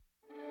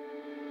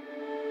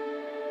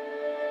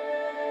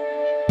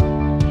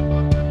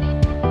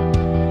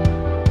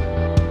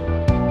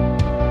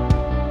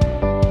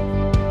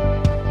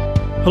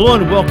Hello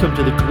and welcome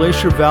to the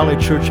Glacier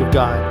Valley Church of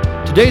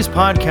God. Today's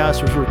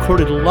podcast was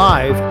recorded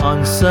live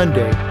on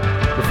Sunday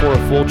before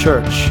a full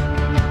church.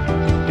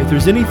 If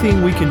there's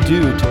anything we can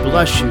do to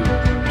bless you,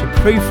 to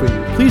pray for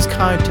you, please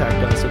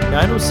contact us at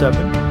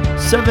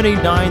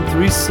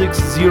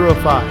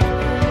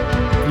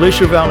 907-789-3605.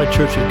 Glacier Valley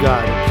Church of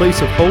God, a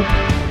place of hope,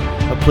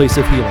 a place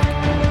of healing.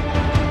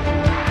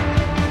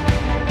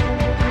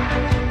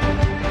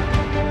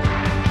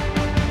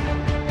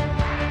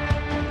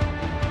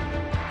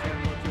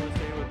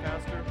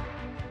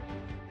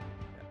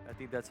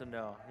 That's a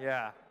no.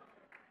 Yeah.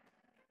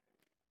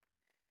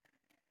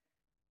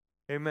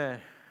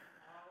 Amen.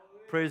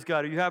 Praise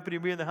God. Are you happy to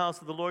be in the house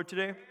of the Lord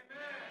today?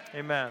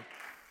 Amen.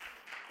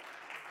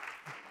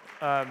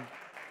 Let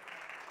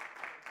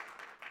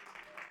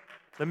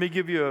me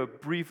give you a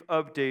brief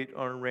update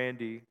on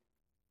Randy.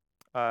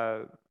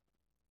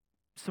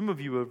 Some of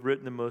you have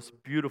written the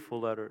most beautiful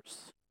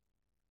letters.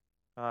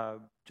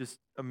 Just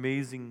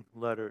amazing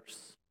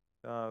letters.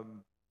 I've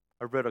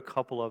read a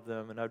couple of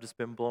them, and I've just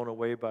been blown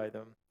away by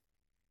them.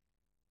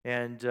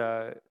 And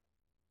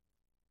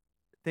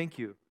thank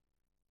you.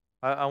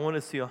 I want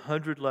to see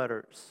 100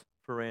 letters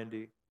for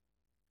Randy.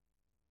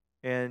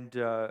 And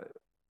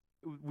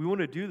we want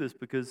to do this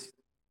because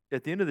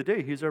at the end of the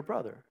day, he's our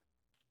brother.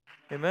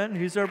 Amen?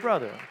 He's our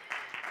brother.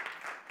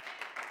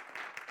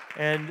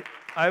 And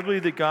I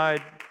believe that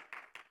God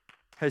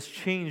has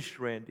changed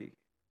Randy.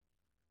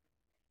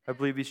 I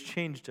believe he's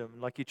changed him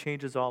like he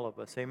changes all of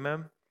us.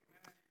 Amen?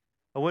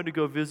 I went to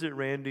go visit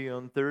Randy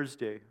on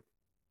Thursday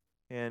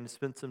and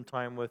spent some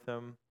time with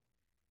him.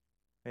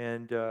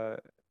 And I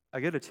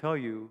got to tell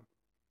you,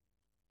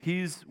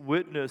 he's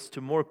witnessed to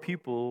more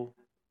people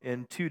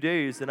in 2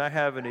 days than I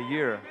have in a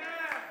year.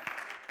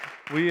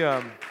 We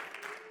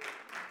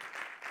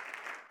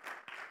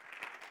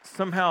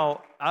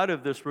somehow out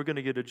of this, we're going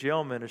to get a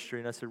jail ministry.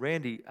 And I said,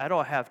 Randy, I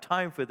don't have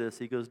time for this.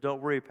 He goes,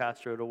 don't worry,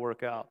 Pastor, it'll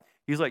work out.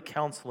 He's like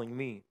counseling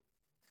me.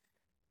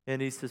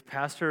 And he says,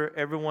 Pastor,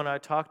 everyone I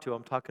talk to,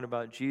 I'm talking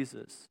about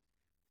Jesus.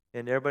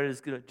 And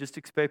everybody's going to just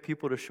expect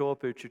people to show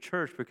up at your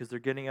church because they're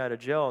getting out of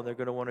jail and they're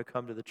going to want to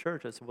come to the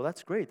church. I said, well,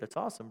 that's great. That's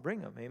awesome.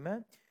 Bring them.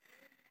 Amen.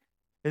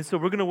 And so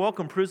we're going to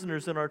welcome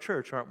prisoners in our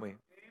church, aren't we? Amen.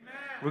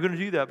 We're going to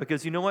do that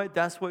because you know what?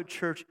 That's what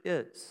church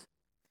is.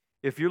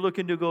 If you're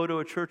looking to go to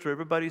a church where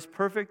everybody's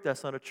perfect,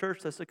 that's not a church.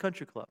 That's a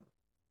country club.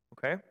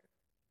 Okay?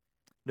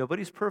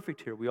 Nobody's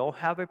perfect here. We all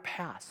have a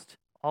past.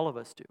 All of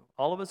us do.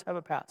 All of us have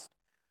a past.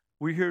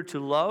 We're here to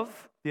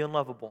love the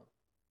unlovable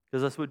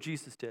because that's what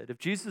Jesus did. If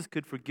Jesus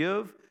could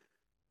forgive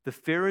the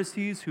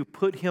Pharisees who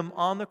put him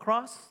on the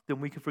cross,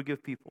 then we can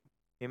forgive people.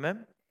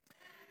 Amen?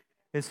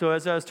 And so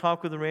as I was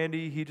talking with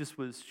Randy, he just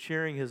was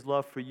sharing his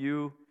love for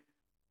you,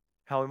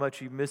 how much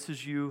he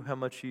misses you, how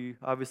much he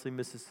obviously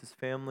misses his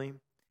family.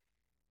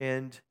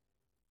 And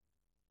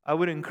I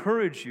would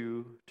encourage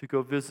you to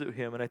go visit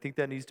him, and I think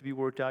that needs to be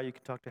worked out. You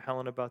can talk to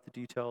Helen about the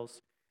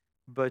details.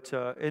 But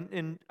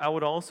and I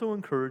would also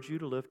encourage you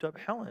to lift up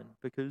Helen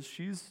because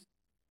she's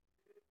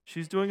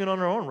doing it on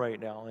her own right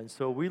now. And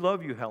so we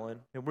love you,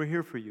 Helen, and we're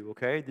here for you,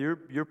 okay?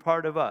 You're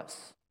part of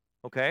us,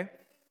 okay?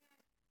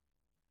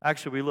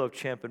 Actually, we love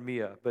Champ and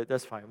Mia, but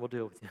that's fine. We'll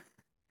deal with you.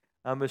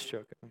 I'm just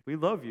joking. We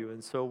love you,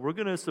 and so we're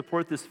going to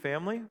support this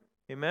family,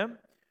 amen?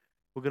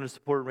 We're going to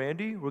support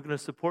Randy. We're going to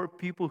support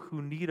people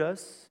who need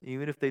us.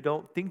 Even if they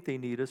don't think they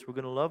need us, we're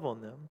going to love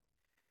on them.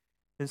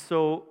 And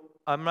so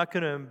I'm not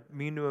going to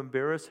mean to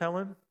embarrass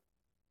Helen,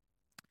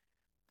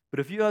 but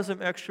if you have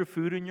some extra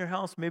food in your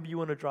house, maybe you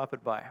want to drop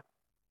it by.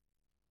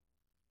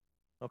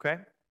 Okay?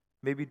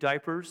 Maybe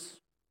diapers.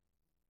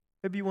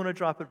 Maybe you want to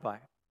drop it by.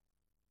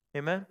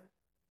 Amen?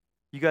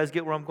 You guys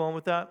get where I'm going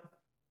with that?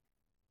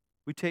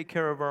 We take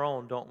care of our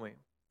own, don't we?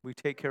 We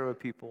take care of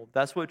people.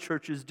 That's what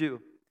churches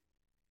do.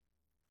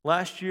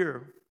 Last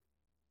year,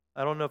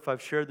 I don't know if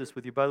I've shared this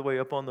with you. By the way,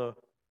 up on the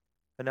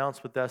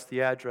announcement, that's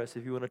the address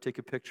if you want to take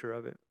a picture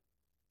of it.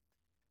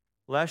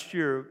 Last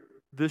year,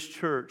 this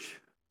church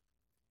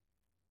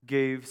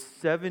gave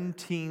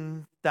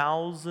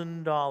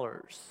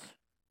 $17,000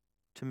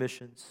 to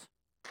missions.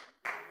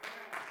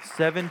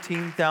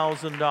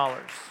 $17,000.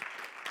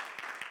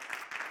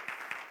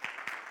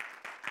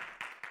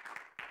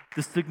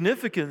 The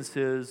significance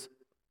is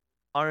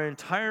our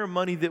entire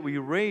money that we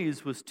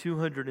raised was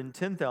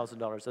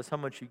 $210,000. That's how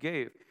much you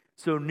gave.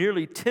 So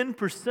nearly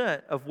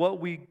 10% of what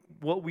we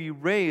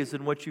raised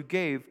and what you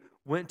gave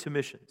went to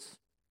missions.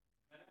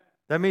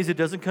 That means it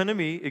doesn't come to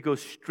me, it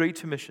goes straight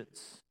to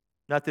missions.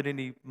 Not that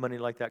any money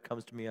like that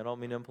comes to me, I don't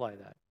mean to imply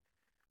that.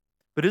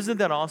 But isn't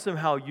that awesome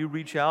how you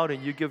reach out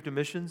and you give to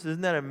missions?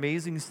 Isn't that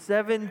amazing?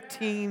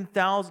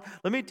 17,000.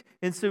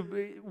 And so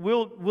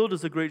Will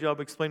does a great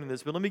job explaining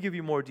this, but let me give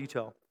you more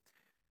detail.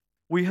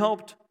 We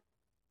helped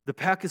the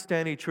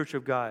Pakistani Church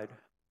of God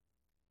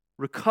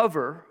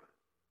recover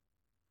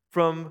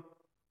from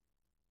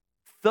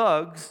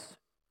thugs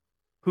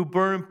who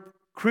burned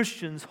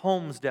Christians'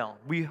 homes down.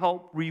 We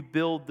helped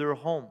rebuild their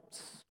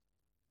homes.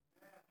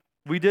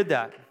 We did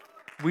that.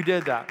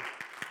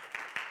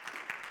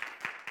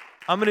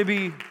 I'm going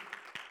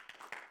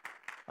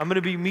I'm going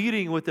to be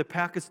meeting with the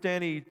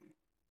Pakistani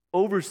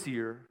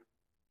overseer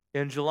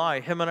in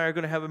July. Him and I are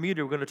going to have a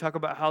meeting. We're going to talk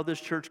about how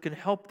this church can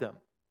help them.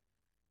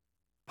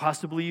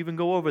 Possibly even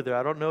go over there.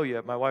 I don't know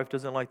yet. My wife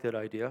doesn't like that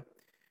idea.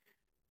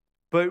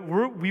 But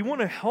we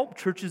want to help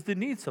churches that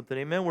need something.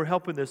 Amen. We're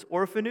helping this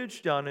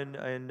orphanage down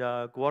in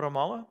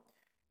Guatemala.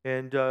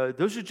 And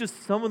those are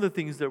just some of the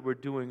things that we're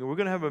doing. And we're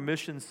going to have a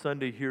mission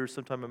Sunday here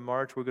sometime in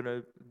March.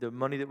 The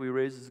money that we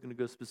raise is going to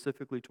go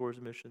specifically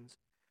towards missions.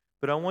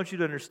 But I want you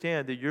to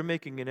understand that you're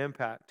making an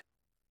impact.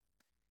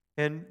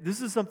 And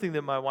this is something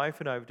that my wife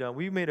and I have done.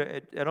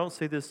 I don't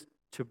say this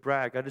to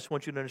brag. I just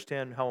want you to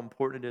understand how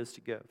important it is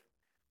to give.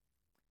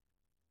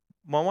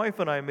 My wife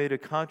and I made a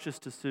conscious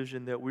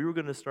decision that we were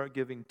going to start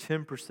giving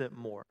 10%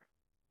 more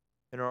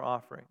in our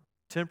offering.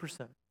 10%.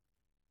 I'm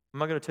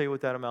not going to tell you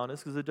what that amount is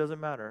because it doesn't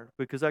matter.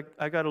 Because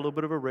I got a little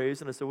bit of a raise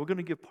and I said, we're going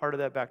to give part of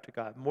that back to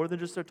God. More than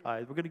just our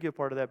tithe, we're going to give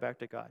part of that back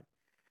to God.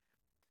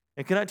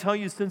 And can I tell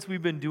you, since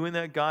we've been doing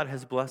that, God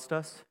has blessed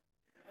us.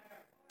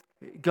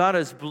 God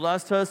has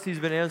blessed us. He's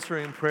been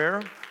answering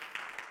prayer.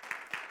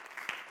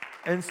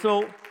 And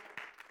so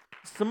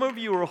some of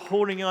you are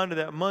holding on to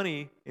that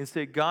money and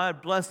say,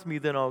 God bless me,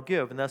 then I'll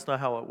give. And that's not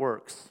how it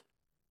works.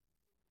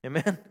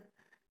 Amen?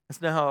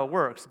 That's not how it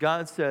works.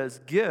 God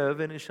says, give,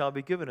 and it shall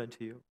be given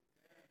unto you.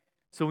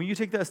 So when you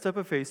take that step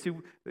of faith, see,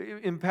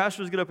 and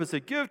pastors get up and say,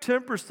 give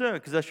 10%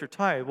 because that's your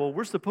tithe. Well,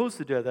 we're supposed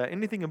to do that.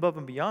 Anything above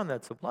and beyond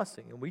that's a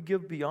blessing. And we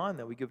give beyond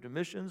that. We give to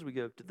missions, we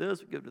give to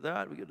this, we give to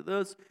that, we give to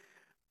this.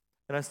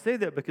 And I say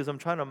that because I'm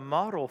trying to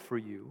model for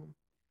you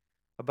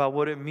about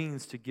what it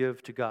means to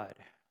give to God.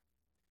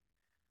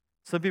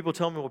 Some people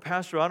tell me, well,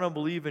 Pastor, I don't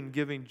believe in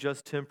giving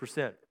just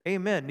 10%.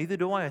 Amen. Neither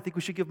do I. I think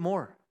we should give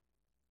more.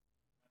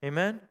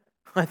 Amen?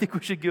 I think we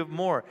should give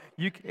more.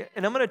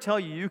 And I'm going to tell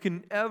you, you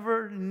can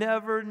never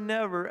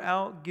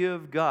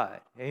outgive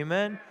God.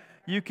 Amen?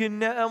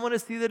 I want to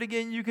see that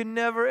again. You can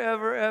never,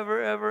 ever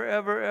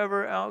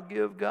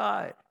outgive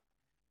God.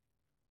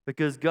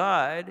 Because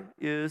God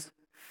is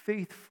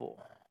faithful.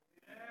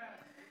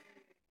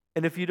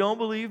 And if you don't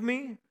believe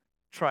me,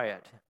 try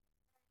it.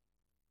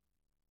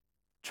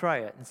 Try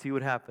it and see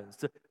what happens.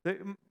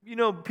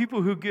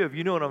 People who give,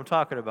 you know what I'm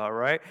talking about,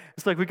 right?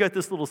 It's like we got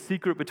this little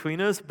secret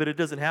between us, but it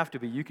doesn't have to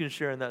be. You can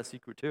share in that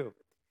secret too.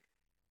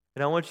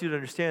 And I want you to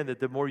understand that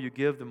the more you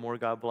give, the more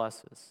God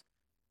blesses.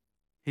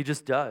 He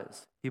just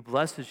does. He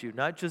blesses you,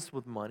 not just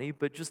with money,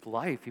 but just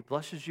life. He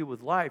blesses you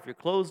with life. Your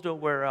clothes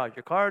don't wear out.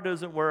 Your car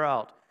doesn't wear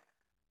out.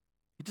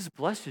 He just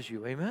blesses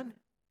you. Amen?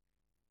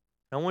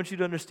 I want you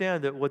to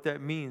understand that what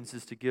that means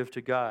is to give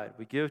to God.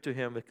 We give to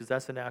Him because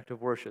that's an act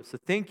of worship. So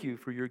thank you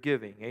for your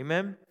giving.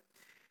 Amen?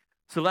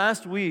 So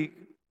last week,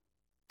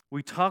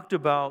 we talked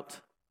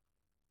about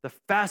the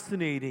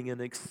fascinating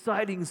and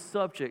exciting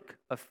subject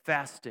of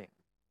fasting.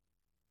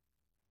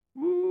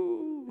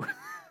 Woo!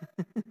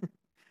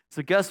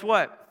 So guess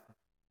what?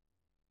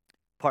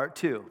 Part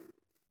 2.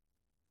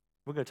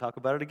 We're going to talk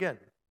about it again.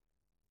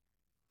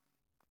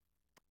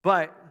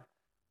 But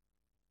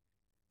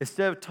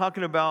instead of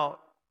talking about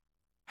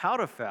how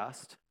to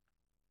fast,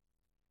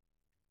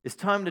 it's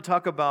time to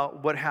talk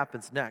about what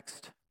happens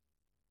next.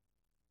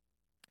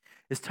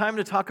 It's time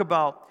to talk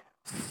about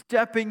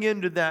stepping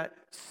into that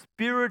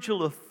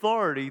spiritual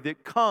authority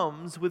that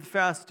comes with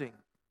fasting.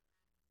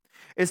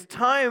 It's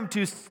time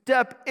to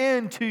step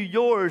into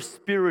your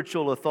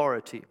spiritual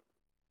authority.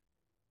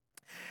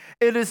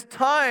 It is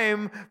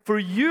time for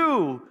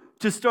you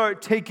to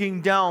start taking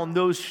down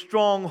those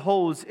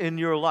strongholds in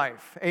your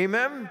life.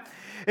 Amen?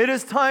 It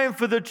is time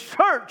for the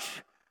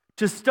church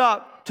to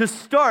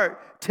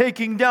start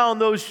taking down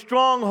those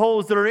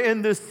strongholds that are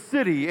in this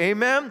city.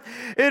 Amen?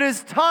 It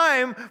is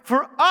time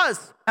for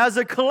us as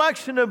a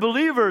collection of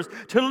believers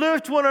to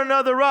lift one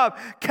another up,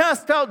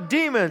 cast out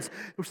demons,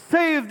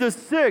 save the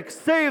sick,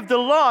 save the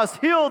lost,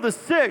 heal the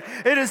sick.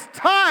 It is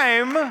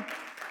time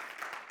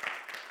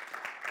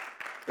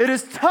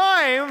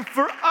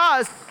for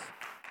us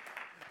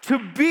to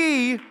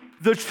be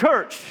the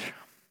church.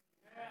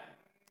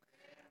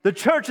 The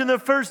church in the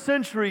first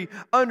century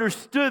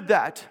understood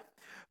that.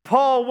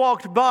 Paul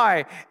walked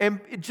by, and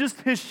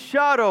just his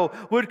shadow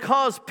would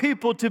cause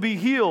people to be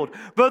healed.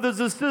 Brothers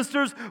and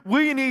sisters,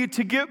 we need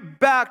to get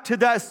back to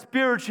that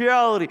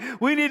spirituality.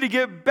 We need to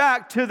get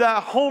back to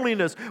that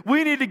holiness.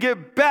 We need to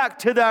get back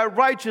to that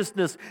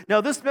righteousness.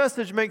 Now, this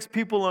message makes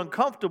people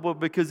uncomfortable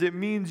because it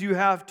means you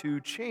have to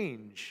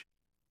change.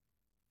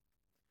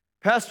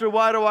 Pastor,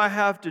 why do I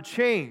have to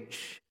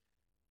change?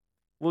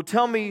 Well,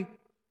 tell me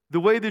the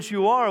way that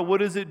you are,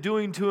 what is it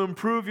doing to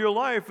improve your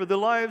life or the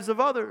lives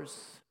of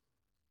others?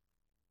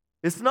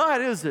 It's not,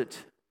 is it?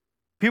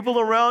 People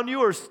around you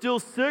are still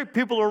sick.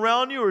 People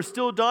around you are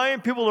still dying.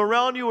 People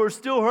around you are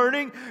still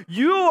hurting.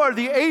 You are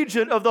the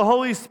agent of the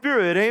Holy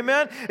Spirit.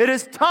 Amen? It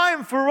is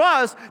time for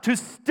us to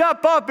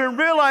step up and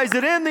realize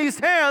that in these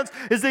hands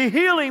is the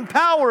healing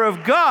power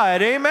of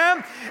God.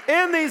 Amen?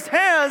 In these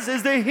hands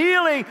is the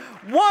healing,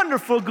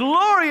 wonderful,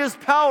 glorious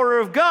power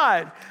of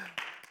God.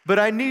 But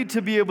I need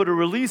to be able to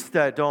release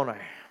that, don't I?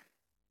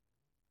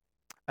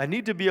 I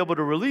need to be able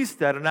to release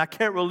that, and I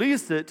can't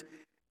release it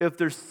if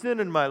there's sin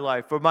in my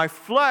life, or my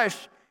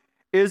flesh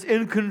is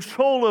in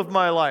control of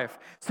my life.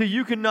 So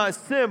you cannot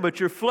sin, but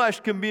your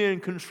flesh can be in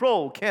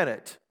control, can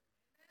it?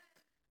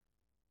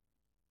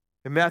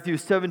 In Matthew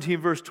 17,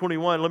 verse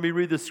 21, let me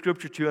read this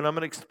scripture to you, and I'm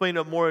going to explain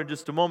it more in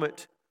just a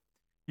moment.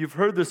 You've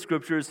heard the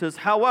scripture. It says,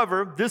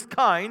 however, this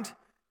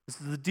is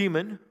the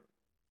demon,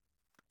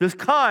 this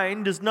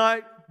kind does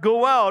not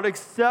go out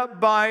except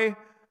by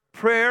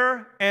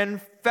prayer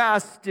and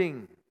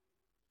fasting.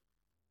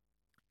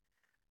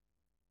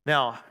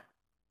 Now,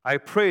 I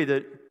pray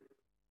that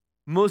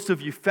most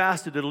of you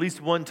fasted at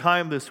least one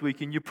time this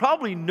week, and you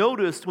probably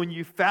noticed when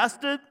you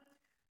fasted,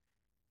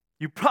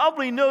 you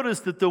probably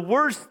noticed that the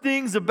worst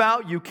things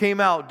about you came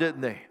out,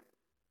 didn't they?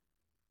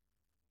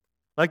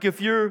 Like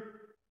if you're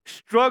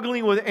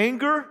struggling with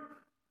anger,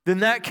 then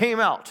that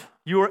came out.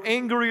 You were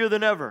angrier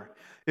than ever.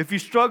 If you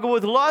struggle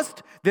with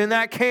lust, then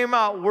that came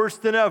out worse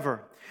than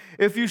ever.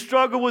 If you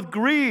struggle with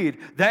greed,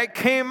 that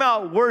came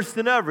out worse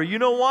than ever. You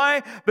know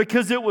why?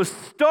 Because it was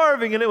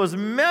starving and it was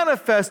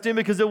manifesting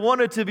because it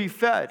wanted to be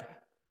fed.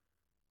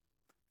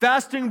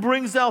 Fasting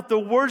brings out the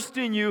worst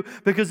in you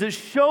because it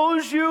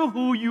shows you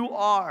who you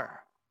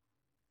are.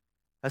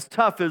 That's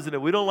tough, isn't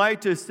it? We don't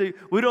like to see,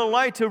 we don't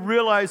like to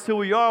realize who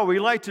we are. We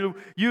like to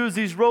use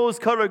these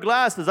rose-colored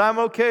glasses. I'm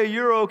okay,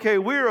 you're okay,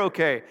 we're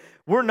okay.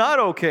 We're not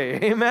okay.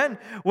 Amen?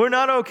 We're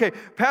not okay.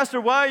 Pastor,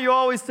 why are you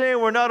always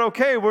saying we're not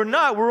okay? We're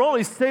not. We're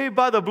only saved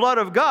by the blood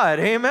of God.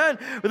 Amen?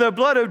 The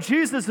blood of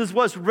Jesus is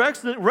what's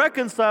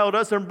reconciled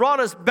us and brought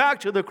us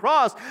back to the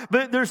cross.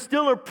 But there's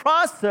still a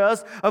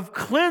process of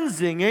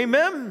cleansing.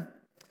 Amen?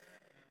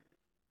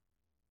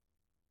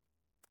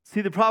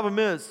 See, the problem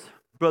is,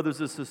 brothers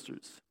and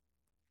sisters,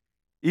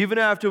 even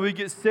after we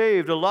get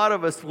saved, a lot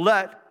of us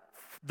let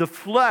the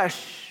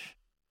flesh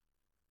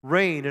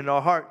reign in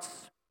our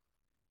hearts.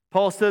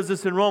 Paul says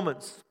this in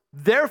Romans.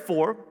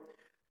 Therefore,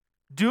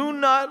 do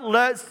not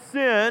let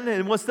sin,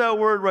 and what's that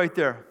word right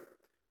there?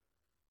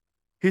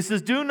 He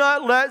says, do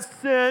not let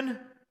sin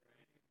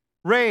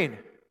reign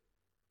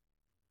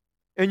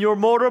in your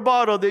mortal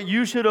body, that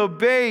you should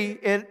obey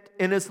in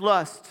its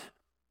lust.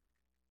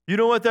 You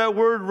know what that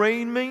word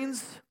reign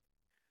means?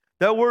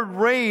 That word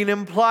reign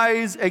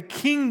implies a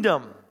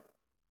kingdom.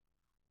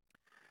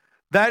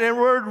 That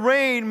word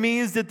reign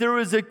means that there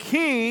is a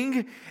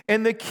king,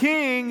 and the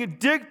king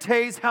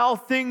dictates how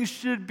things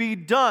should be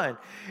done.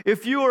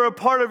 If you are a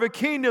part of a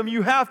kingdom,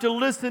 you have to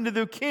listen to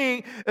the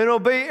king and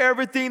obey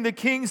everything the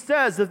king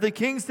says. If the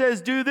king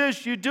says do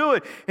this, you do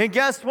it. And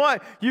guess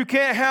what? You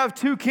can't have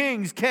two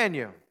kings, can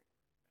you?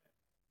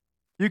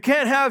 You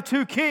can't have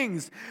two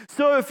kings.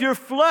 So if your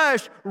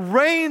flesh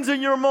reigns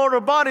in your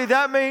mortal body,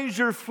 that means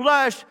your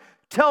flesh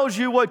tells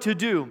you what to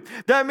do.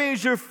 That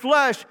means your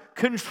flesh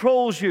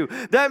controls you.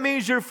 That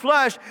means your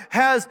flesh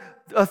has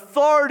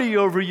authority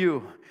over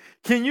you.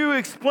 Can you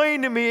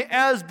explain to me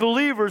as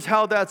believers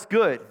how that's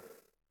good?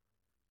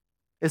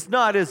 It's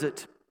not, is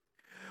it?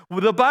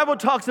 Well, the Bible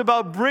talks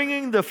about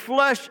bringing the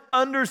flesh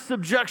under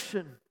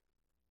subjection.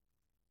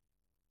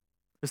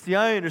 You see,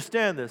 I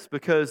understand this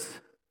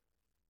because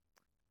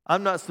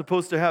I'm not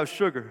supposed to have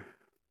sugar.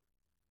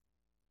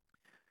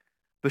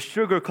 But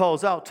sugar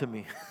calls out to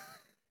me.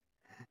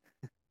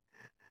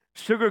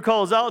 Sugar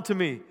calls out to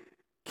me,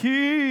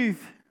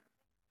 Keith.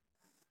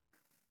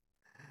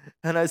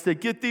 And I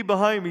said, get thee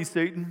behind me,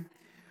 Satan.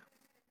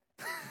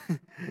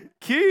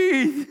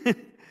 Keith.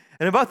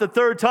 And about the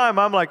third time,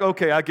 I'm like,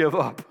 okay, I give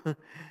up.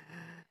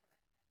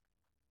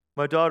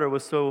 My daughter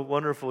was so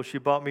wonderful. She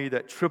bought me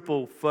that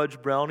triple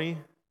fudge brownie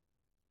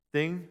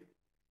thing.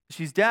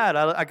 She's, Dad,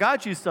 I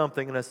got you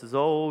something. And I says,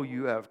 oh,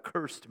 you have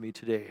cursed me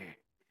today.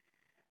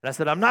 And I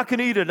said, I'm not going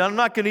to eat it. I'm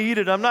not going to eat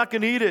it. I'm not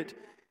going to eat it.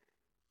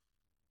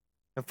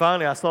 And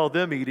finally, I saw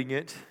them eating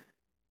it,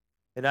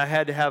 and I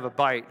had to have a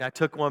bite. And I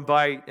took one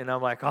bite, and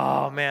I'm like,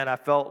 oh, man, I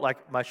felt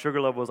like my sugar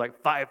level was like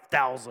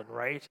 5,000,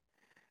 right?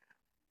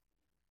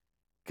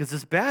 Because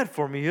it's bad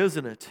for me,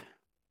 isn't it?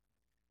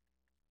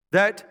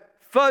 That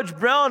fudge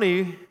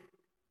brownie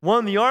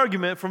won the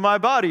argument for my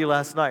body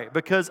last night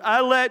because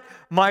I let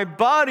my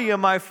body and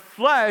my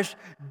flesh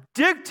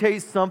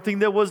dictate something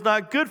that was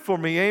not good for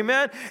me.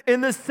 Amen?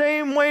 In the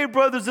same way,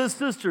 brothers and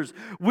sisters,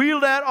 we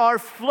let our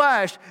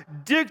flesh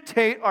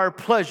dictate our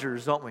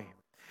pleasures, don't we?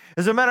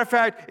 As a matter of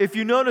fact, if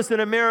you notice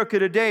in America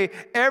today,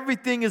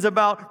 everything is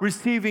about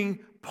receiving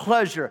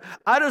pleasure.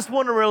 I just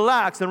want to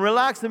relax, and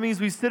relax, it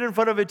means we sit in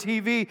front of a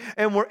TV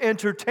and we're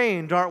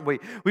entertained, aren't we?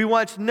 We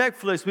watch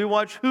Netflix, we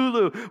watch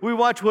Hulu, we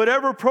watch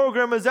whatever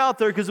program is out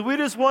there because we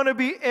just want to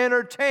be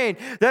entertained.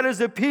 That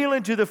is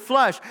appealing to the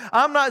flesh.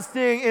 I'm not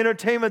saying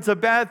entertainment's a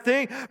bad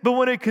thing, but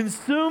when it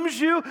consumes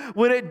you,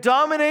 when it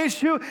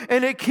dominates you,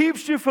 and it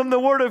keeps you from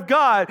the Word of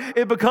God,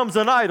 it becomes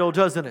an idol,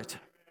 doesn't it?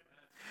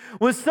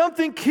 When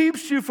something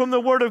keeps you from the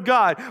Word of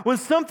God, when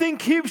something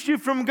keeps you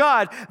from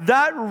God,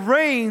 that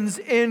reigns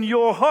in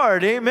your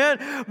heart.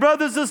 Amen?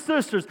 Brothers and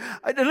sisters,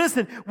 and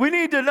listen, we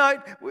need to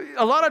not,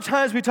 a lot of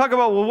times we talk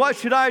about, well, what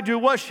should I do?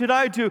 What should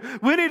I do?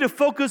 We need to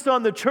focus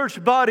on the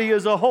church body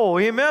as a whole.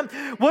 Amen?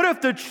 What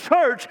if the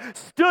church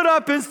stood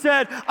up and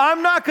said,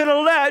 I'm not going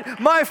to let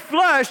my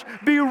flesh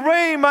be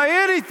reigned by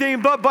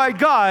anything but by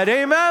God?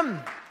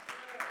 Amen?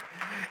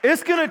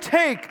 It's going to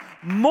take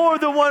more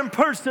than one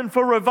person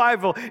for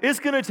revival. It's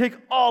going to take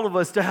all of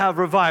us to have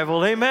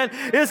revival. Amen?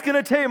 It's going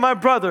to take my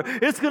brother.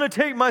 It's going to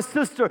take my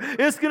sister.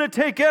 It's going to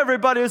take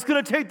everybody. It's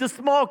going to take the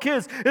small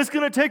kids. It's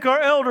going to take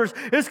our elders.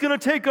 It's going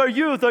to take our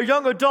youth, our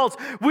young adults.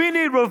 We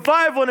need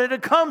revival, and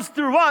it comes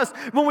through us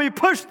when we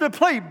push the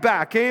plate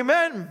back.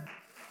 Amen? Amen.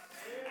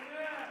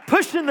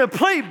 Pushing the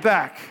plate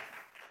back.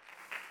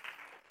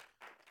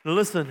 Now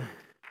listen,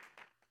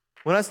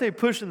 when I say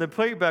pushing the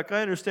plate back,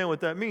 I understand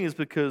what that means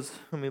because,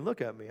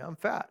 look at me. I'm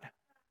fat.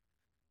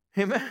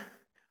 Amen.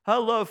 I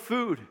love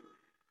food.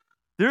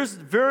 There's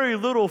very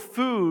little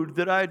food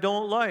that I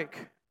don't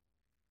like.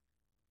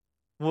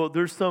 Well,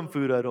 there's some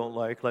food I don't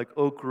like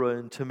okra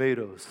and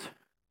tomatoes.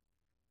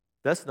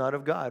 That's not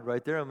of God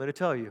right there, I'm going to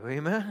tell you.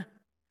 Amen.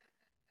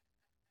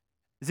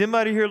 Does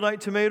anybody here like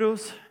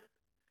tomatoes?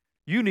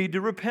 You need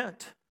to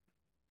repent.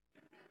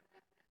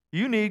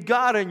 You need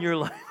God in your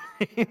life.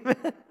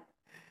 Amen.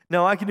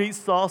 Now, I can eat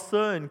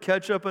salsa and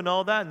ketchup and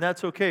all that, and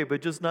that's okay,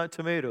 but just not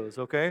tomatoes,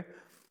 okay?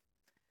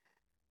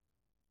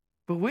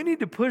 But we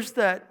need to push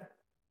that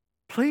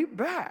plate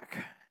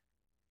back.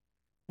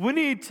 We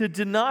need to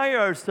deny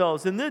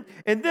ourselves. And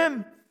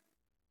then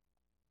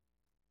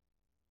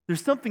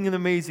there's something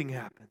amazing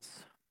happens.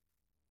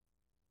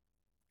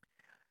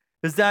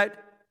 Is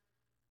that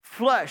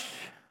flesh,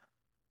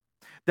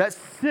 that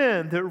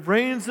sin that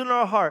reigns in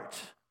our heart,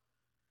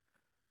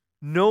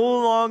 no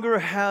longer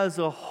has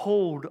a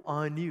hold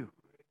on you.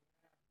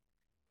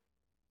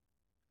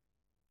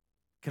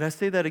 Can I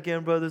say that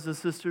again, brothers and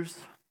sisters?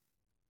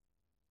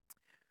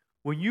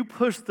 When you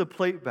push the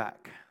plate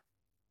back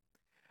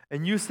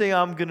and you say,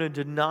 I'm going to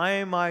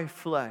deny my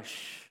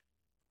flesh,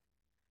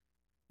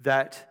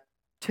 that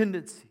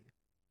tendency,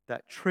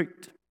 that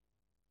trait.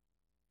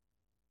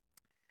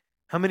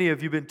 How many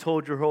of you have been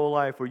told your whole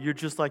life, or you're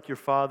just like your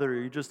father, or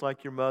you're just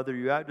like your mother,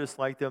 you act just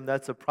like them?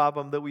 That's a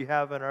problem that we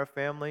have in our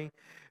family.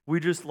 We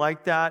just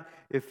like that.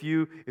 If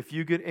you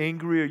get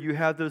angry or you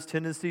have those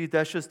tendencies,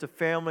 that's just a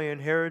family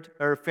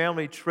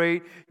family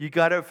trait. You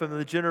got it from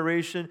the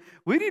generation.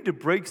 We need to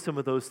break some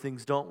of those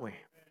things, don't we?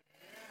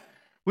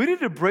 We need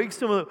to break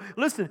some of them.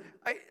 Listen,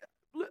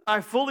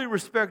 I fully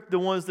respect the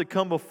ones that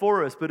come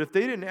before us, but if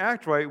they didn't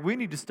act right, we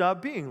need to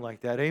stop being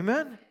like that.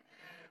 Amen?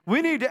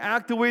 We need to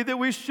act the way that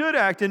we should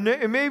act. And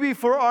maybe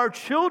for our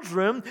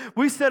children,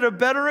 we set a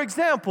better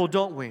example,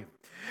 don't we?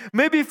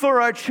 Maybe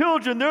for our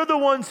children, they're the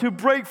ones who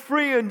break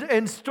free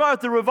and start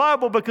the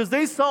revival because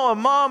they saw a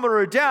mom or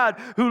a dad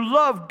who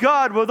loved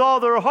God with all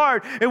their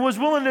heart and was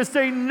willing to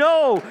say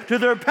no to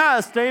their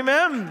past.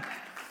 Amen?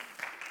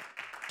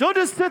 Don't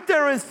just sit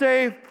there and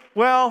say,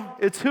 well,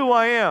 it's who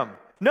I am.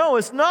 No,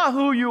 it's not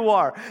who you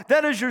are.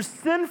 That is your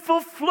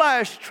sinful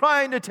flesh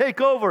trying to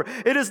take over.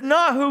 It is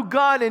not who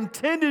God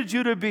intended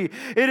you to be.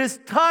 It is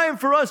time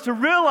for us to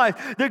realize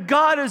that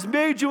God has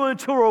made you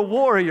into a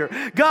warrior.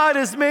 God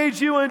has made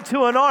you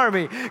into an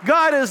army.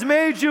 God has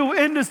made you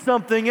into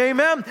something.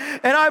 Amen?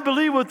 And I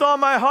believe with all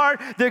my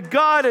heart that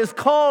God has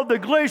called the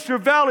Glacier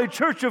Valley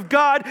Church of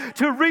God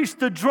to reach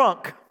the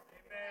drunk.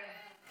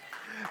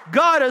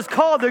 God has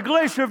called the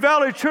Glacier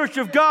Valley Church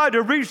of God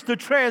to reach the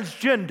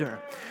transgender.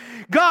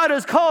 God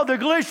has called the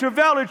Glacier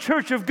Valley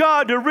Church of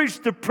God to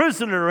reach the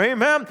prisoner.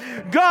 Amen.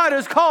 God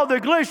has called the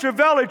Glacier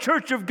Valley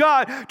Church of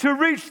God to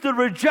reach the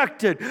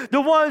rejected, the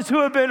ones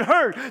who have been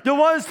hurt, the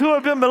ones who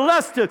have been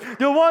molested,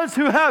 the ones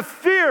who have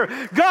fear.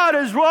 God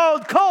has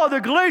called the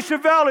Glacier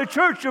Valley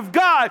Church of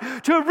God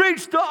to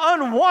reach the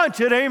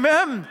unwanted.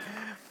 Amen.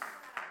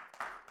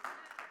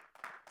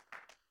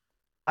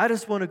 I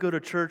just want to go to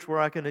church where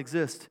I can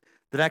exist,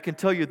 that I can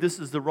tell you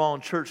this is the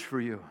wrong church for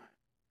you.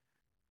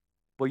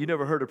 Well, you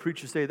never heard a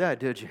preacher say that,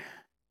 did you?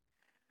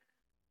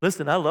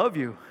 Listen, I love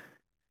you.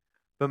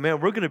 But man,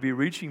 we're going to be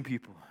reaching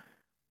people.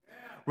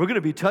 We're going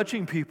to be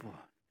touching people.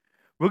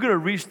 We're going to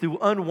reach the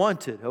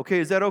unwanted. Okay,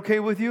 is that okay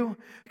with you?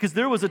 Because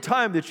there was a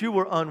time that you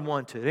were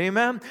unwanted.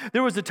 Amen?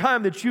 There was a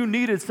time that you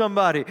needed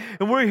somebody.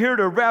 And we're here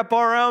to wrap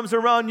our arms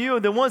around you.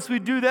 And then once we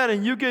do that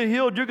and you get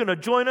healed, you're going to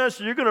join us.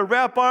 And you're going to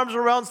wrap arms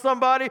around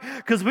somebody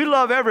because we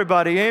love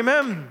everybody.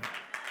 Amen?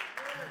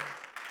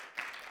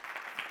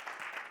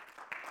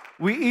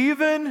 We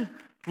even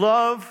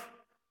love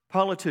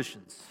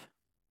politicians.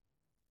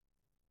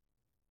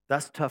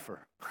 That's tougher.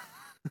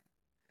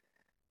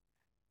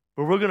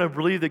 But we're going to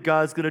believe that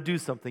God's going to do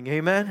something.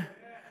 Amen?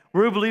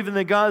 We're believing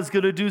that God's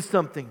going to do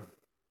something.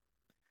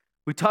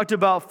 We talked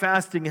about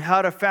fasting and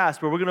how to fast,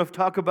 but we're going to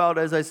talk about,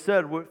 as I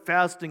said, what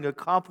fasting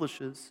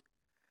accomplishes.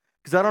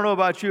 Because I don't know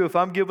about you, if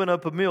I'm giving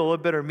up a meal,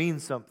 it better mean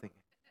something.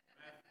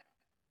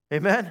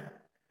 Amen?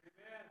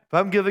 If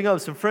I'm giving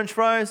up some French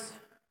fries,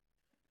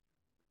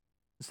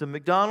 It's a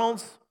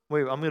McDonald's.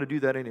 Wait, I'm going to do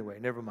that anyway.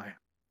 Never mind.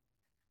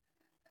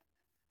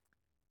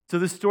 So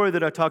this story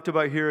that I talked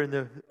about here in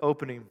the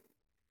opening,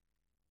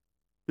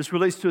 this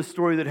relates to a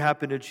story that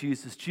happened to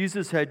Jesus.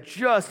 Jesus had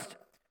just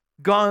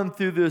gone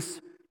through this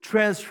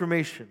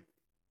transformation.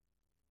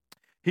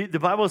 The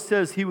Bible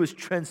says he was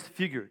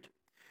transfigured.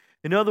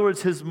 In other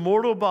words, his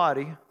mortal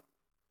body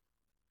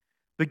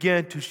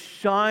began to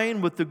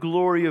shine with the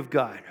glory of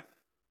God.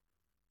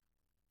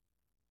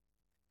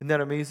 Isn't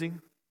that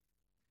amazing?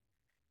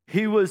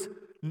 He was,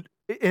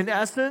 in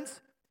essence,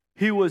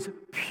 he was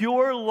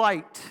pure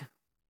light.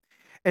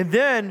 And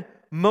then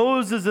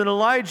Moses and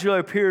Elijah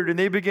appeared and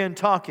they began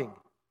talking.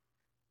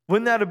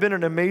 Wouldn't that have been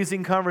an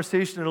amazing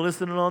conversation and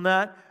listening on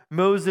that?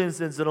 Moses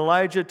and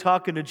Elijah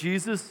talking to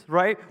Jesus,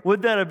 right?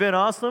 Wouldn't that have been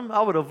awesome?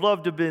 I would have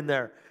loved to have been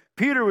there.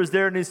 Peter was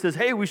there and he says,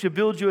 hey, we should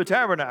build you a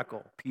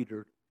tabernacle.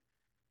 Peter,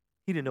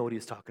 he didn't know what he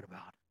was talking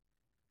about.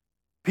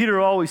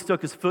 Peter always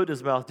stuck his foot in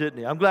his mouth, didn't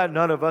he? I'm glad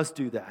none of us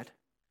do that.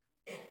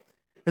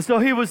 And so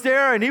he was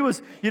there and he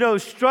was,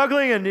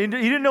 struggling and he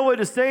didn't know what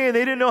to say and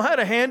they didn't know how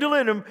to handle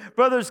it. And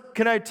brothers,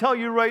 can I tell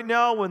you right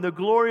now, when the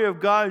glory of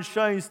God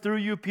shines through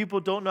you, people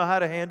don't know how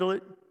to handle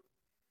it?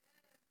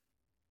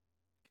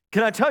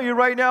 Can I tell you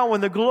right now,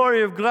 when the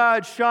glory of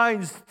God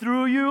shines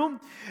through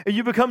you and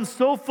you become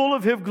so full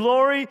of His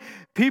glory,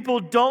 people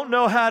don't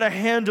know how to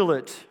handle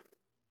it.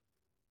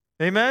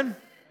 Amen?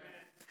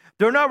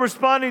 They're not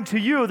responding to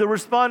you, they're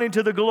responding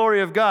to the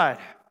glory of God.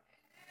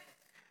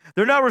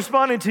 They're not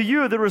responding to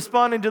you, they're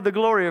responding to the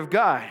glory of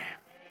God.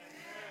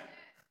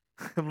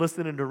 I'm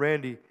listening to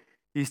Randy.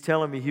 He's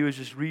telling me he was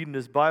just reading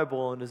his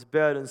Bible in his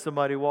bed and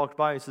somebody walked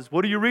by and says,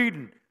 what are you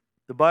reading?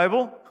 The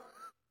Bible?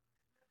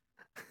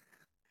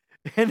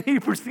 And he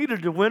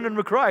proceeded to win him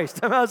to Christ.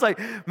 And I was like,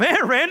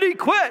 man, Randy,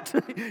 quit.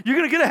 You're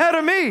going to get ahead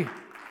of me.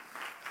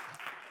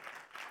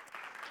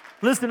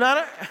 Listen,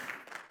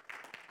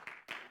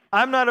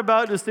 I'm not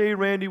about to say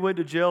Randy went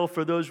to jail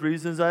for those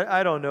reasons.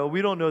 I don't know.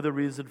 We don't know the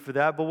reason for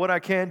that. But what I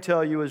can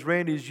tell you is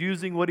Randy's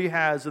using what he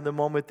has in the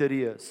moment that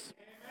he is.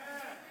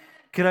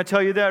 Can I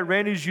tell you that?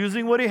 Randy's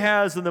using what he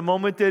has in the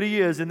moment that he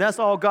is, and that's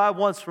all God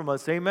wants from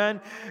us, amen?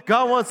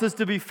 God wants us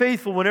to be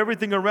faithful when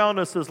everything around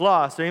us is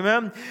lost,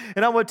 amen?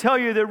 And I would tell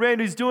you that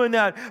Randy's doing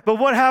that, but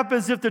what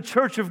happens if the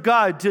church of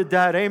God did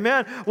that,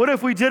 amen? What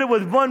if we did it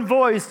with one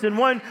voice and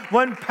one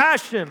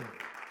passion?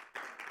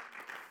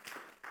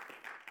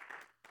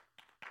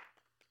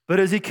 But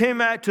as he came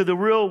back to the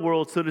real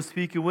world, so to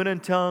speak, he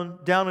went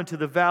down into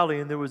the valley,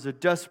 and there was a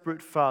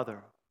desperate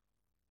father.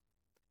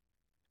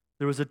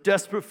 There was a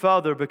desperate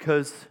father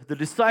because the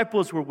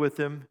disciples were with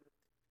him,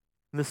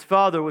 and this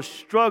father was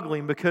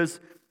struggling because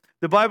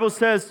the Bible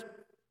says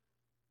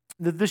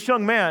that this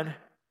young man,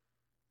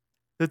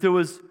 that there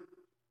was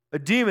a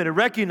demon, and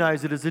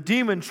recognized it as a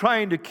demon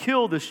trying to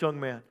kill this young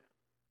man.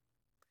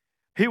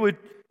 He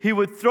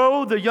would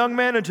throw the young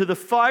man into the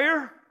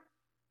fire.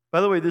 By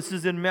the way, this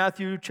is in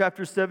Matthew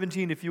chapter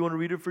 17, if you want to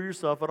read it for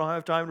yourself. I don't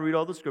have time to read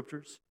all the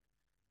scriptures.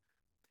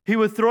 He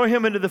would throw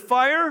him into the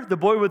fire. The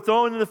boy would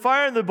throw him into the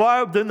fire, and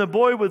then the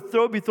boy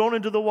would be thrown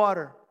into the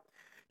water.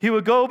 He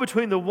would go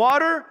between the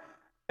water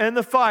and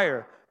the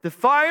fire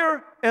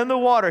and the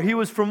water. He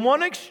was from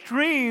one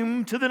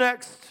extreme to the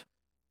next.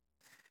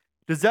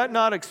 Does that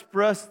not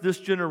express this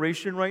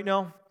generation right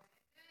now?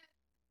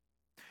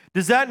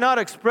 Does that not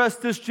express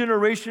this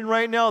generation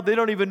right now? They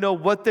don't even know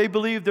what they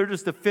believe. They're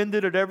just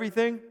offended at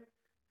everything.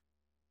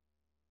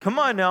 Come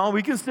on now,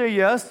 we can say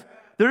yes.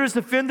 They're just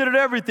offended at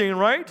everything,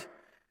 right?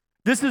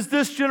 This is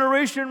this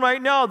generation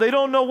right now. They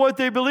don't know what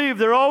they believe.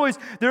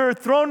 They're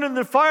thrown in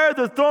the fire,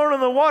 they're thrown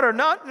in the water.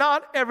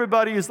 Not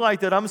everybody is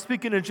like that. I'm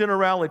speaking in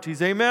generalities,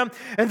 amen?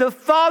 And the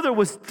father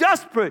was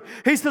desperate.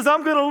 He says,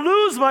 I'm going to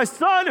lose my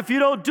son if you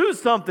don't do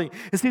something.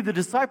 And see, the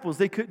disciples,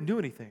 they couldn't do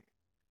anything.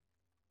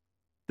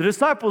 The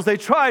disciples, they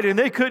tried and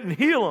they couldn't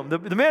heal him.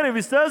 The man, if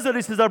he says that,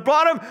 he says, I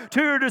brought him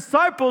to your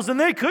disciples and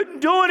they couldn't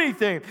do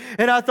anything.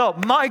 And I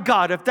thought, my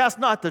God, if that's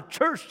not the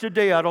church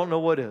today, I don't know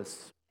what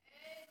is.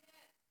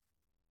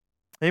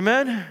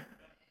 Amen?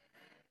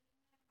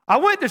 I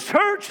went to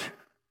church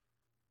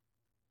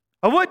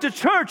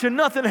and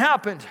nothing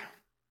happened.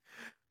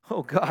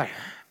 Oh, God.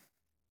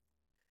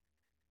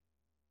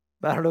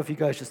 I don't know if you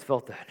guys just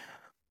felt that.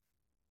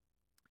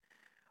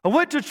 I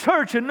went to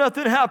church and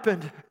nothing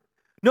happened.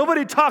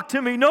 Nobody talked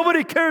to me.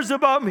 Nobody cares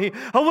about me.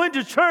 I went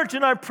to church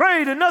and I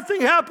prayed and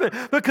nothing happened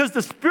because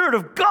the Spirit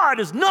of God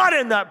is not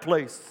in that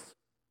place.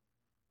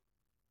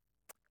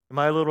 Am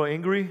I a little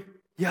angry?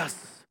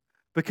 Yes.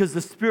 Because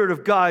the Spirit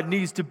of God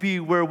needs to be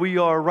where we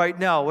are right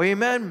now.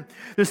 Amen?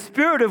 The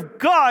Spirit of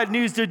God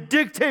needs to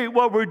dictate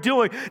what we're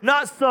doing,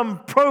 not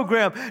some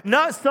program,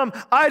 not some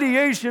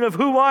ideation of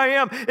who I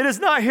am. It is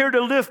not here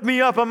to lift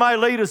me up on my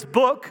latest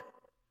book.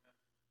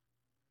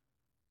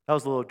 That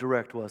was a little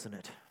direct, wasn't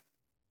it?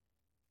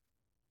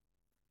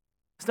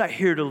 It's not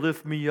here to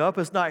lift me up.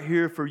 It's not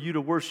here for you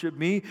to worship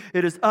me.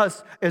 It is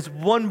us as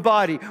one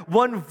body,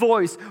 one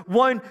voice,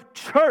 one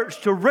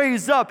church to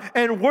raise up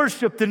and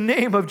worship the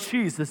name of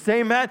Jesus.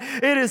 Amen.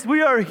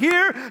 We are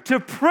here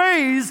to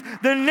praise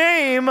the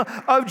name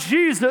of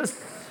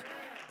Jesus.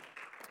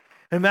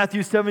 In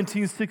Matthew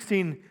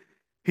 17:16,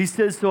 he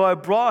says, so I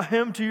brought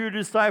him to your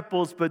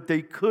disciples, but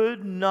they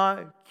could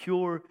not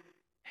cure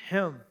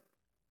him.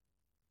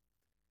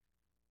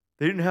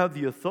 They didn't have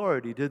the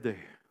authority, did they?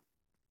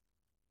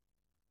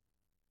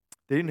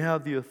 They didn't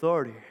have the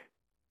authority.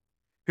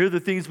 Here are the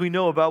things we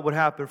know about what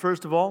happened.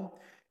 First of all,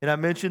 and I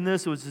mentioned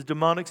this, it was a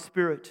demonic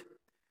spirit.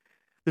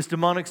 This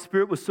demonic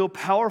spirit was so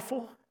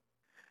powerful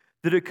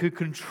that it could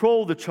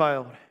control the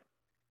child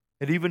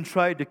and even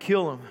tried to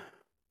kill him.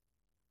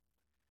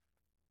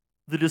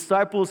 The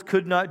disciples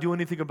could not do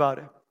anything about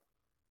it.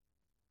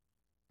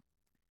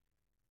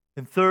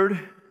 And third,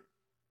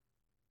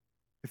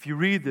 if you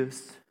read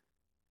this,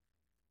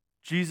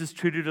 Jesus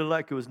treated it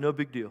like it was no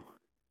big deal.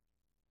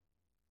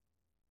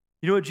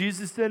 You know what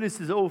Jesus said? He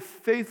says, oh,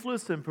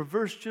 faithless and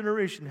perverse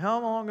generation,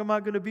 how long am I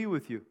going to be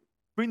with you?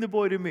 Bring the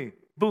boy to me.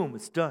 Boom,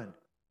 it's done.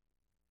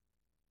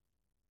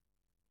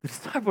 The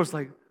disciples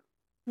like,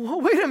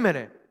 well, wait a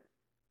minute.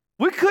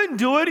 We couldn't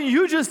do it, and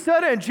you just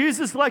said it, and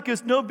Jesus like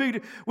it's no big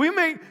deal. We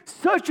make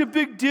such a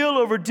big deal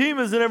over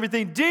demons and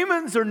everything.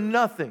 Demons are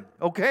nothing,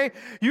 okay?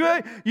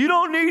 You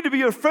don't need to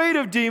be afraid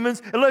of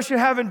demons unless you're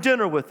having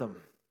dinner with them.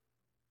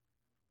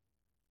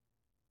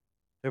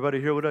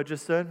 Everybody hear what I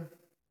just said?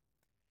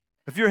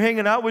 If you're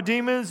hanging out with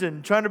demons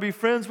and trying to be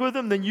friends with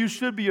them, then you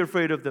should be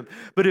afraid of them.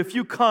 But if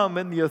you come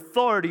in the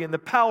authority and the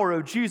power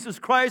of Jesus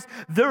Christ,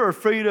 they're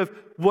afraid of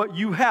what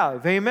you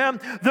have.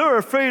 Amen? They're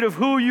afraid of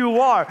who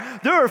you are.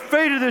 They're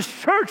afraid of this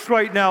church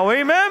right now.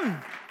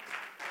 Amen?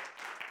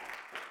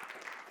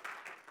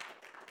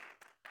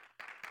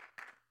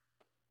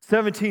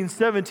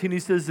 (17:17) he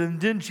says, and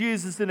then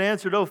Jesus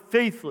answered, oh,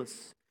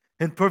 faithless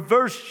and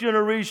perverse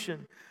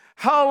generation,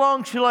 how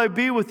long shall I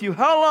be with you?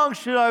 How long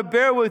shall I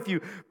bear with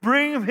you?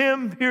 Bring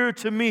him here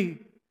to me.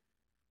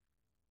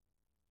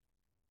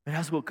 And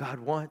that's what God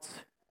wants.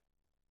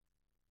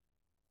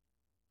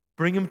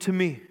 Bring him to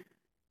me.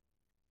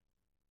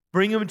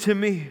 Bring him to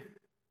me.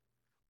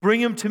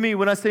 Bring him to me.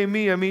 When I say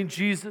me, I mean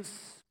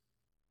Jesus.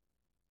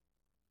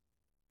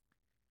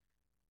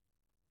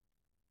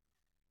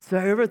 So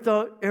I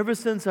ever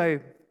since I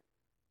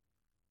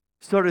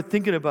started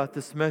thinking about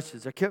this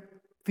message, I kept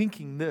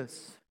thinking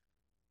this.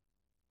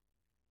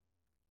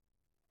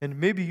 And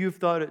maybe you've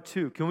thought it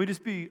too. Can we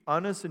just be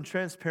honest and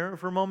transparent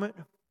for a moment?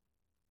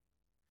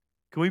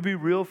 Can we be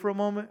real for a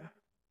moment?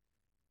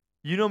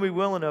 You know me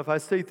well enough. I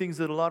say things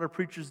that a lot of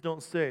preachers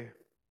don't say.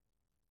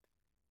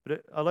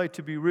 But I like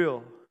to be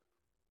real.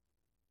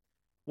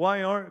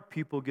 Why aren't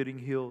people getting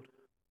healed?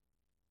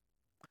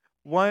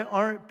 Why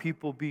aren't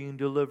people being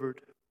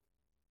delivered?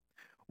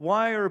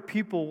 Why are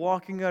people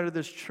walking out of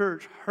this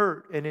church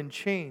hurt and in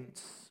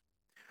chains?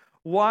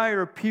 Why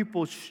are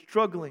people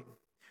struggling?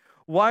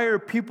 Why are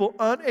people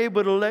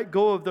unable to let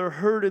go of their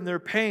hurt and their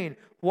pain?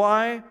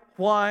 Why?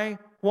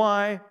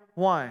 Am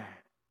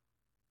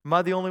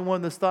I the only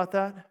one that's thought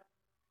that?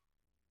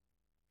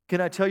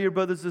 Can I tell you,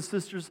 brothers and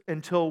sisters,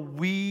 until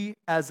we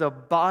as a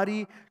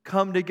body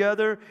come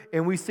together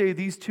and we say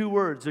these two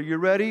words, are you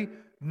ready?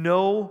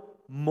 No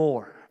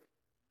more.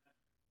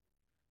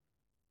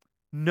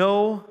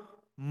 No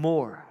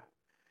more.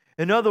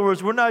 In other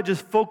words, we're not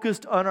just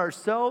focused on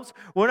ourselves.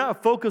 We're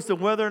not focused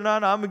on whether or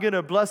not I'm going to get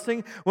a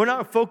blessing. We're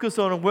not focused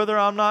on whether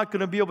I'm not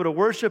going to be able to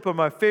worship or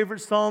my favorite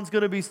song's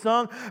going to be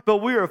sung. But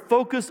we are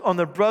focused on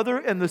the brother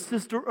and the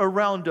sister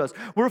around us.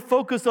 We're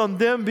focused on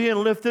them being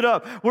lifted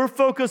up. We're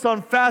focused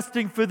on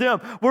fasting for them.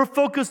 We're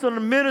focused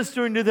on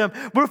ministering to them.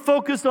 We're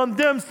focused on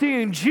them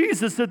seeing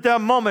Jesus at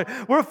that moment.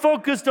 We're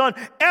focused on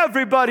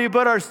everybody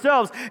but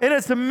ourselves. And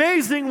it's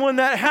amazing when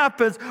that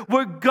happens,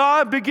 what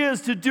God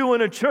begins to do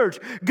in a church.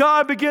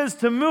 God begins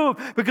to move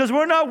because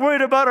we're not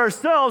worried about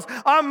ourselves.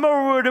 I'm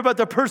more worried about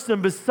the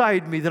person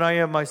beside me than I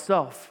am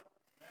myself.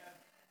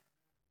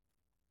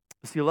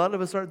 See, a lot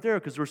of us aren't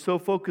there because we're so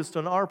focused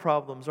on our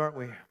problems, aren't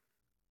we?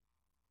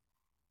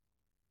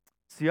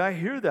 See, I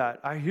hear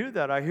that. I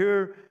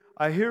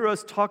hear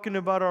us talking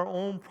about our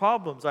own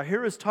problems. I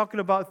hear us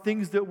talking about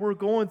things that we're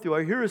going through.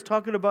 I hear us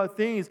talking about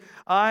things,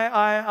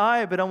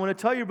 I. But I want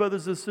to tell you,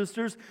 brothers and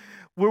sisters,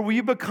 where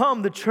we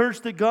become the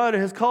church that God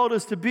has called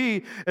us to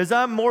be, as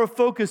I'm more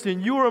focused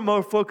and you are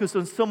more focused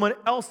on someone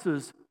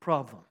else's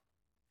problem.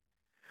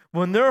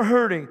 When they're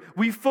hurting,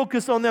 we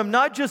focus on them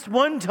not just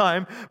one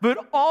time,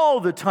 but all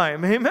the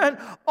time. Amen?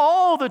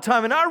 All the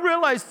time. And I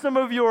realize some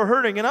of you are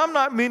hurting, and I'm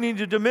not meaning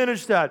to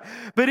diminish that.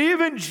 But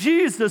even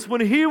Jesus,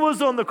 when he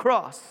was on the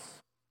cross,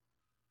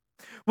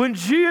 when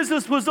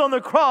Jesus was on the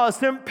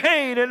cross in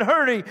pain and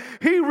hurting,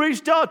 he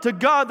reached out to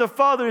God the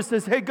Father and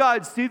says, hey,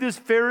 God, see these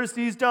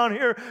Pharisees down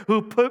here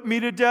who put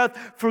me to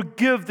death?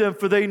 Forgive them,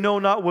 for they know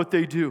not what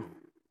they do.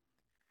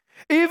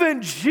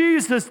 Even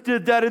Jesus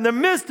did that in the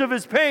midst of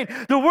his pain,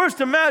 the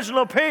worst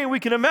imaginable pain we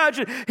can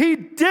imagine. He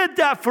did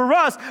that for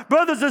us.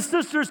 Brothers and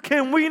sisters,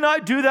 can we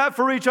not do that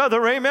for each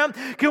other? Amen?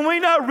 Can we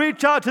not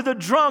reach out to the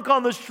drunk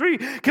on the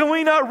street? Can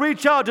we not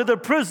reach out to the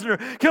prisoner?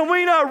 Can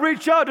we not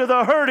reach out to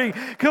the hurting?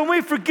 Can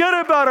we forget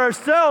about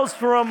ourselves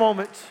for a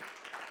moment?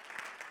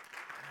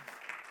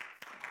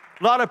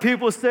 A lot of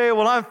people say,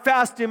 well, I'm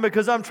fasting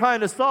because I'm trying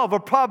to solve a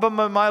problem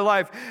in my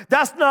life.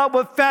 That's not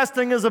what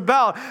fasting is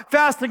about.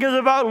 Fasting is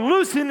about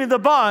loosening the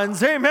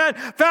bonds. Amen.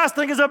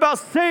 Fasting is about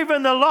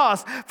saving the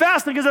lost.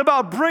 Fasting is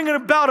about bringing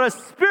about a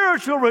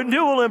spiritual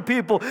renewal in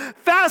people.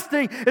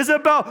 Fasting is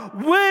about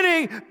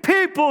winning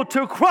people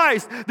to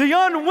Christ. The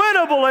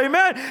unwinnable,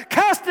 amen.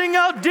 Casting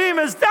out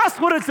demons. That's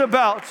what it's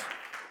about.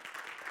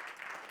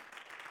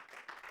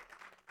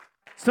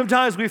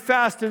 Sometimes we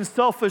fast in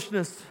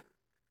selfishness.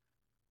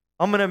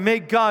 I'm going to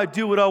make God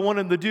do what I want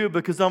him to do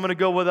because I'm going to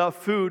go without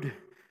food.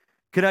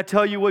 Can I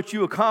tell you what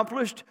you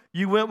accomplished?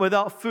 You went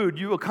without food.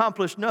 You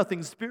accomplished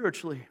nothing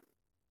spiritually.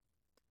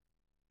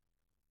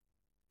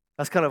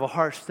 That's kind of a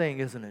harsh thing,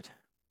 isn't it?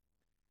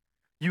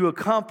 You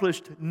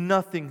accomplished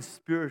nothing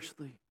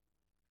spiritually.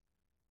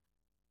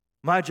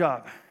 My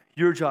job,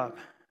 your job,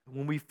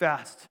 when we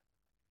fast,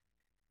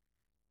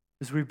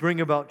 is we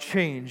bring about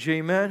change.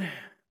 Amen?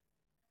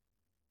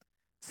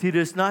 See,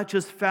 it's not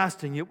just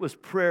fasting, it was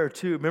prayer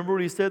too. Remember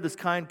what he said? This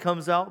kind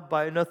comes out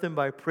by nothing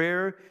by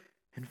prayer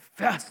and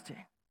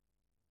fasting.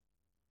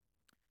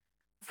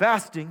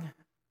 Fasting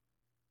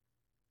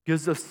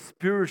gives us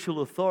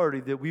spiritual authority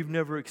that we've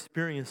never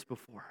experienced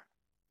before.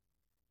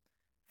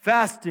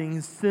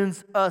 Fasting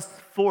sends us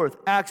forth.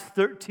 Acts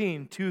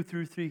 13, 2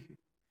 through 3.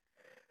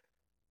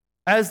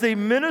 As they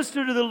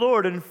ministered to the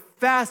Lord and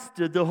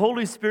fasted, the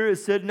Holy Spirit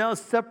said, now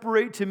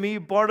separate to me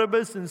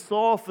Barnabas and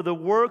Saul for the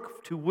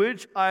work to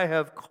which I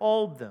have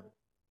called them.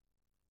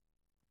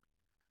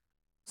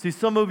 See,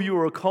 some of you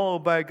are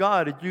called by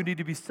God and you need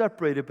to be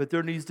separated, but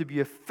there needs to be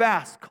a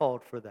fast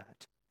called for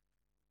that.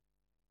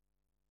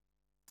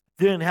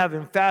 Then,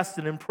 having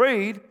fasted and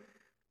prayed,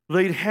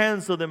 laid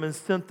hands on them and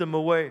sent them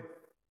away.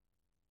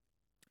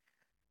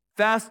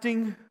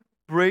 Fasting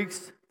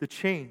breaks the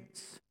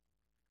chains.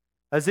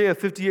 Isaiah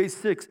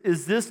 58:6,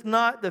 is this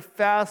not the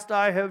fast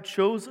I have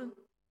chosen?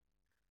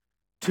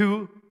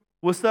 To,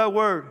 what's that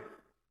word?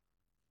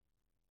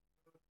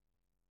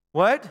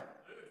 What?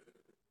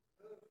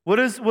 What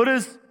does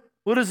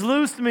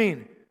loose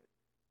mean?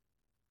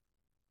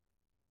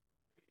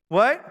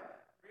 What?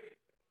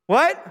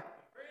 What?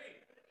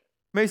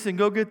 Mason,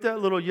 go get that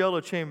little yellow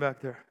chain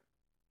back there.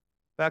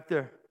 Back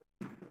there.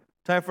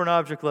 Time for an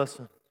object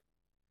lesson.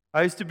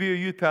 I used to be a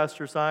youth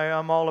pastor, so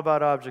I'm all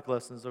about object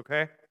lessons,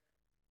 okay?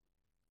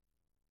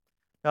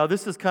 Now,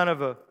 this is kind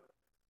of a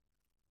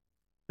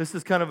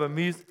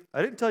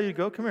I didn't tell you to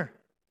go. Come here.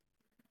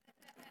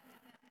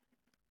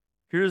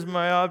 Here's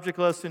my object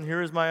lesson.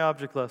 Here is my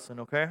object lesson,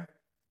 okay?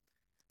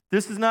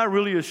 This is not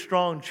really a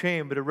strong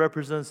chain, but it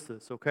represents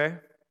this, okay?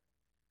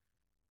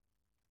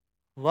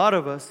 A lot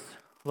of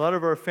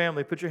our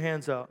family, put your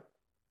hands out.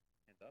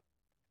 Hands up.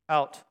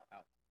 Out.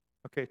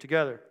 Okay,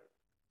 together.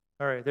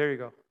 All right, there you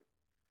go.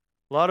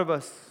 A lot of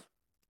us,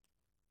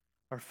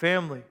 our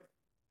family,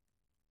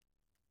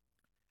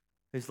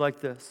 is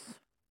like this.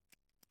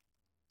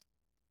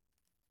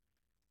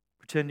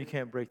 Pretend you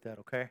can't break that,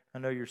 okay? I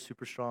know you're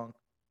super strong,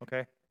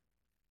 okay?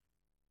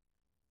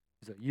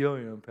 He's like, yeah,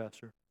 I am,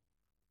 Pastor.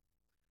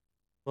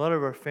 A lot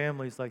of our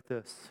families like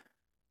this.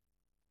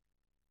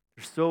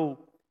 They're so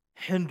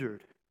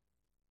hindered.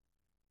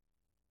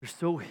 They're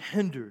so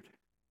hindered.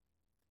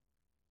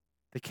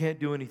 They can't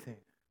do anything.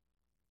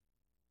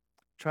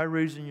 Try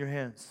raising your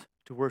hands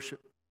to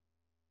worship.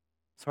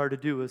 It's hard to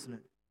do, isn't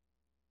it?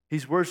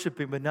 He's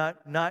worshiping, but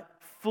not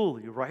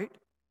fully, right?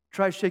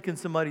 Try shaking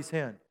somebody's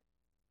hand.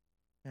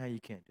 Nah, you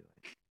can't do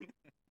it.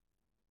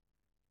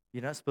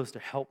 You're not supposed to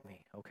help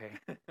me, okay?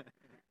 You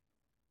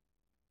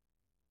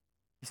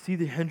see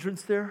the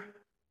hindrance there?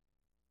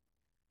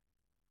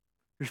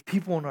 There's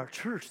people in our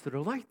church that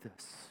are like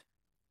this.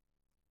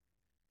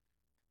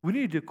 We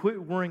need to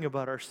quit worrying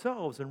about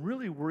ourselves and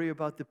really worry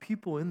about the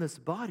people in this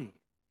body.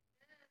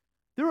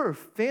 There are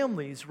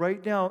families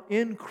right now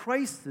in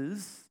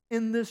crisis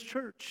in this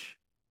church.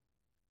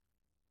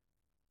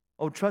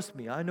 Oh, trust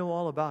me, I know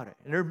all about it.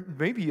 And there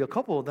may be a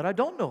couple that I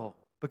don't know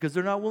because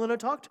they're not willing to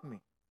talk to me.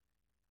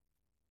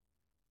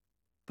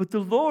 But the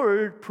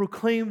Lord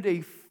proclaimed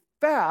a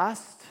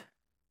fast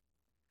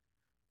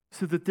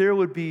so that there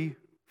would be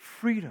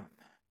freedom,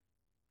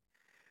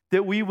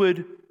 that we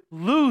would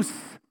loose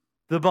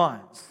the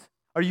bonds.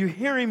 Are you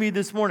hearing me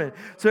this morning?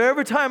 So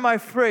every time I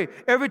pray,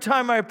 every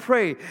time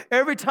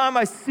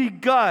I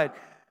seek God,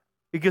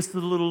 it gets a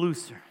little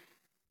looser.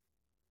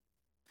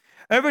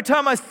 Every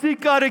time I seek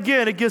God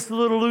again, it gets a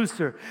little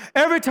looser.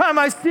 Every time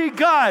I seek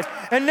God,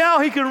 and now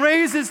he can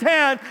raise his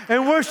hand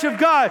and worship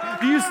God.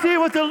 Do you see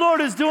what the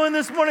Lord is doing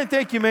this morning?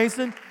 Thank you,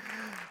 Mason.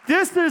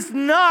 This is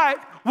not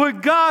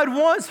what God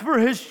wants for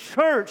his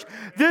church.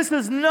 This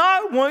is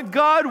not what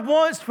God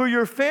wants for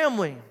your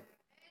family.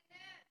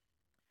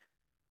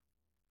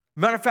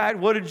 Matter of fact,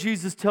 what did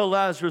Jesus tell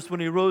Lazarus when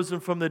he rose him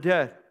from the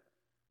dead?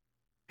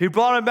 He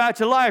brought him back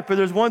to life, but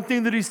there's one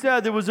thing that he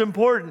said that was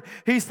important.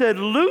 He said,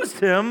 loose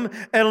him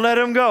and let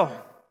him go.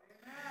 Amen.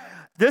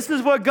 This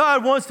is what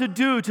God wants to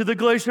do to the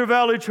Glacier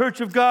Valley Church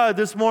of God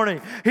this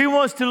morning. He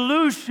wants to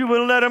loose you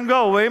and let him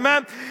go.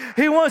 Amen.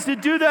 He wants to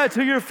do that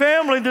to your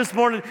family this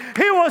morning.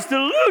 He wants to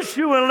loose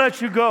you and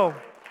let you go.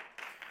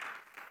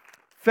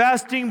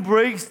 Fasting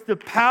breaks the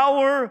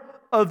power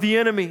of the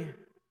enemy.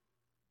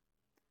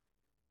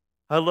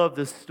 I love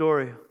this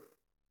story.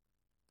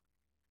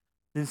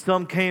 Then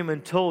some came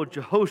and told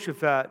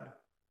Jehoshaphat,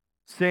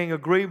 saying, a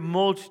great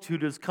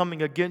multitude is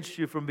coming against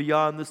you from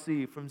beyond the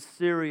sea, from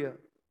Syria.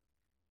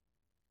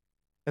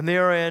 And they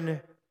are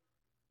in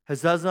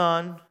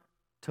Hazazon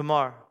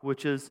Tamar,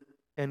 which is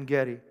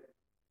En-Gedi.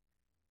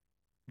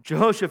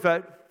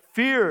 Jehoshaphat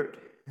feared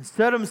and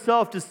set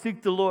himself to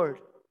seek the Lord.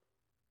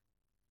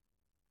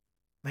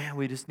 Man,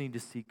 we just need to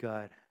seek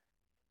God.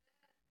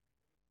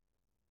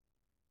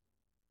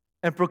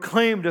 And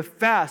proclaimed a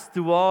fast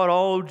throughout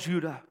all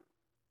Judah.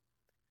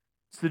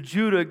 So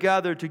Judah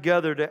gathered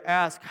together to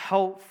ask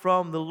help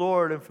from the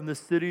Lord, and from the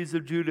cities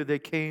of Judah they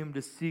came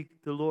to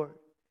seek the Lord.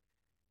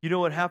 You know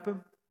what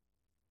happened?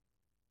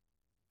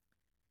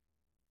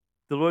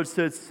 The Lord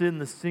said,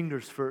 send the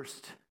singers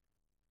first.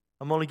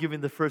 I'm only giving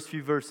the first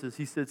few verses.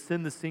 He said,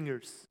 send the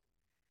singers.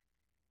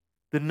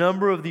 The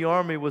number of the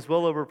army was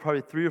well over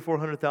probably 300,000 or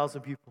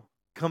 400,000 people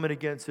coming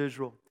against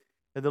Israel.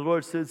 And the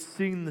Lord said,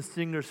 sing the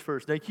singers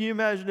first. Now, can you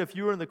imagine if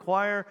you were in the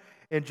choir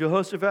and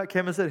Jehoshaphat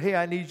came and said, hey,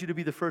 I need you to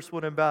be the first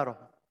one in battle?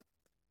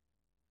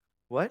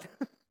 What?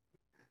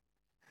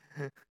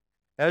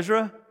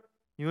 Ezra,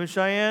 you and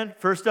Cheyenne,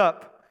 first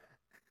up.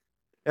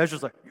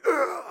 Ezra's like,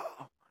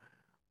 yeah.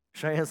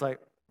 Cheyenne's like,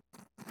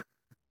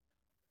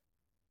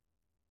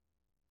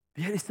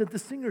 yeah, he sent the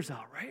singers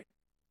out, right?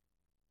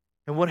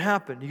 And what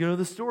happened? You know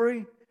the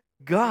story?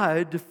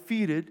 God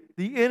defeated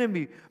the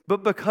enemy,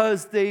 but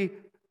because they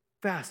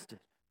fasted.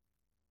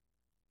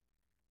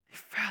 They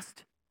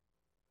fasted.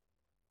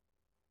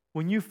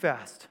 When you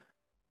fast,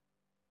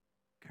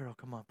 Carol,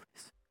 come on,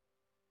 please.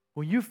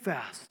 When you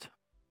fast,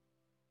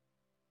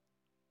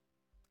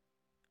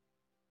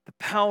 the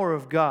power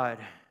of God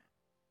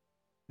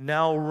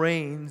now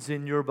reigns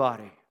in your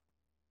body.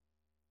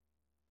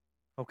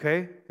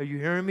 Okay? Are you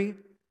hearing me?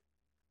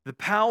 The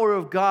power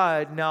of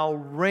God now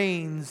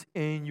reigns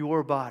in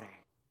your body.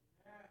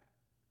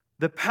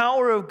 The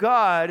power of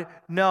God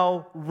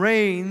now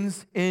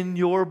reigns in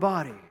your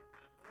body.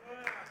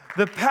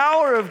 The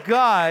power of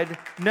God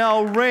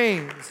now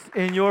reigns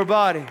in your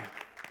body.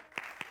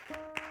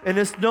 And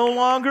it's no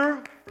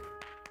longer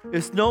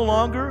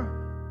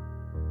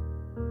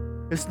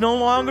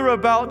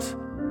about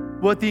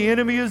what the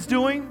enemy is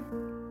doing.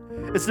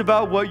 It's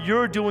about what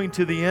you're doing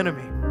to the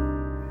enemy.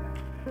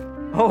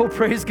 Oh,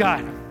 praise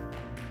God.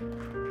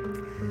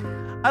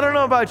 I don't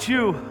know about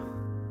you,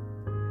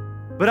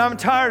 but I'm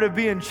tired of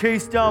being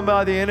chased down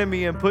by the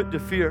enemy and put to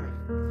fear.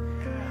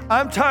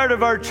 I'm tired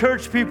of our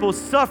church people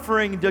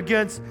suffering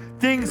against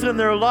things in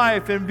their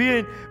life and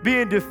being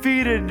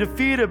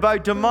defeated by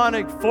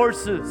demonic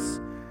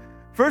forces.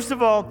 First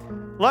of all,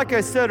 like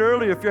I said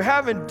earlier, if you're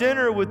having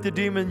dinner with the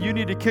demon, you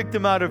need to kick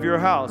them out of your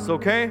house,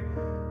 okay?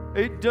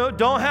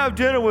 Don't have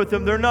dinner with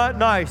them. They're not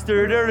nice.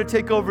 They're there to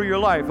take over your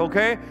life,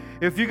 okay?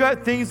 If you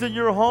got things in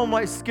your home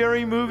like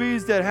scary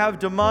movies that have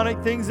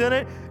demonic things in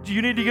it,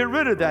 you need to get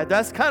rid of that.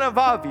 That's kind of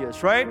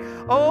obvious, right?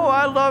 Oh,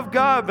 I love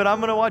God, but I'm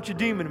going to watch a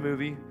demon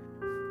movie.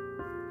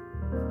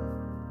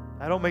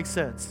 That don't make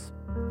sense,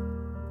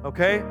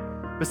 okay?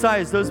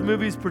 Besides, those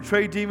movies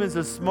portray demons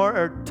as smart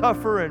or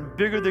tougher and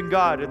bigger than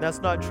God, and that's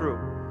not true.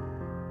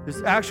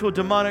 There's actual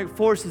demonic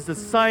forces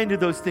assigned to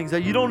those things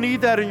that you don't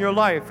need that in your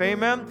life,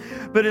 amen?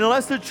 But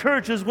unless the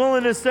church is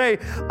willing to say,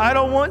 I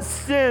don't want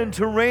sin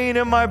to reign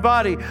in my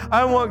body,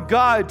 I want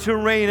God to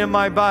reign in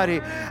my body.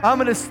 I'm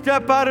going to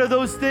step out of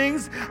those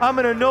things. I'm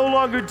going to no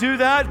longer do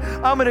that.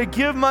 I'm going to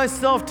give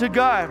myself to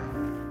God.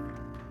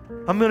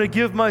 I'm going to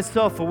give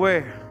myself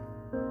away.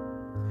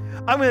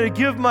 I'm going to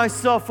give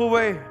myself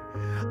away.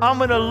 I'm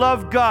going to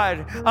love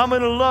God. I'm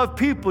going to love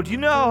people. Do you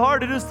know how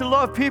hard it is to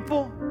love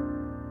people?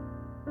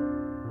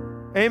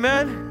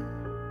 Amen?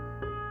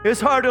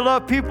 It's hard to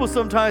love people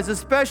sometimes,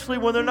 especially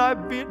when they're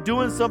not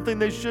doing something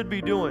they should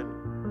be doing.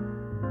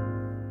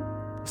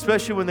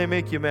 Especially when they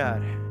make you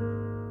mad.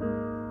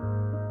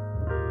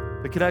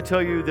 But can I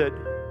tell you that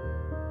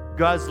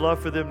God's love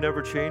for them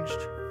never changed?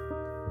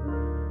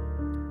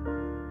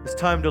 It's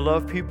time to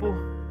love people.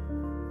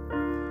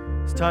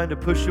 It's time to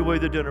push away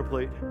the dinner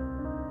plate.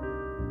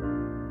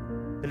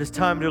 And it's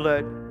time to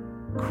let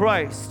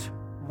Christ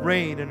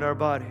reign in our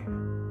body.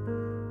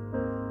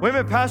 Wait a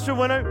minute, Pastor,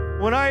 when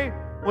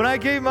I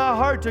gave my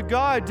heart to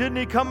God, didn't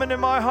He come into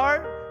my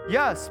heart?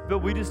 Yes, but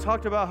we just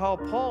talked about how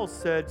Paul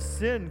said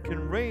sin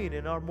can reign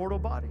in our mortal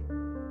body.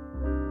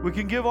 We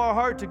can give our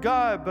heart to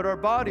God, but our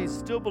bodies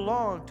still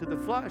belong to the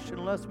flesh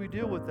unless we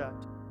deal with that.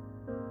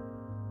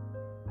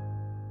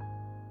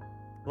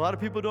 A lot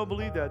of people don't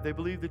believe that. They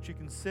believe that you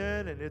can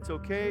sin and it's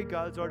okay.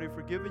 God's already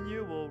forgiven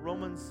you. Well,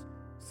 Romans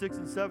 6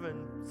 and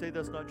 7 say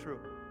that's not true.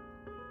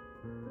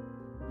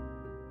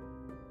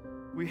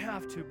 We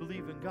have to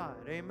believe in God.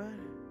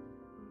 Amen.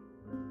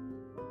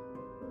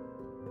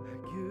 I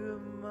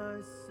give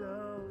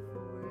myself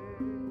away.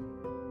 Can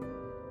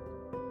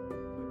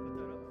we put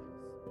that up,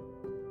 please?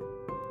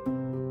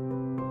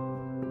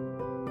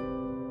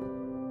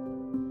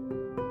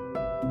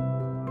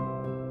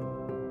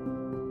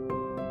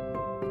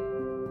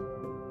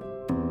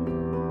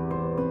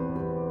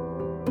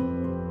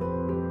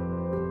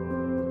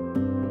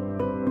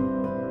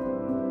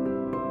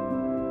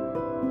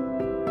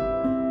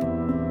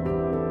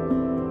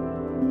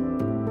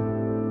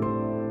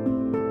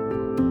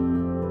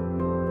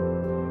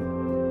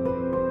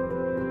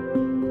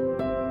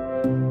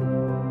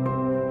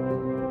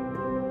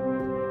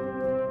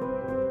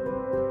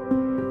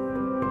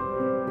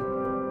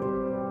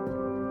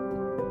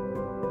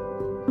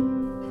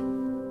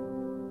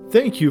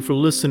 Thank you for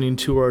listening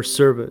to our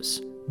service.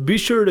 Be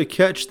sure to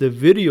catch the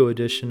video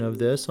edition of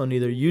this on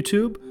either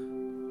YouTube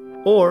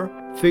or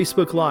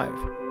Facebook Live.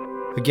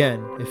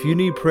 Again, if you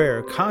need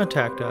prayer,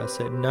 contact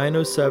us at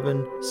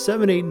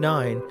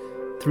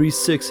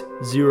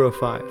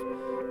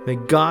 907-789-3605. May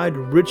God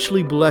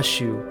richly bless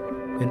you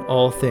in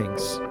all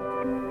things.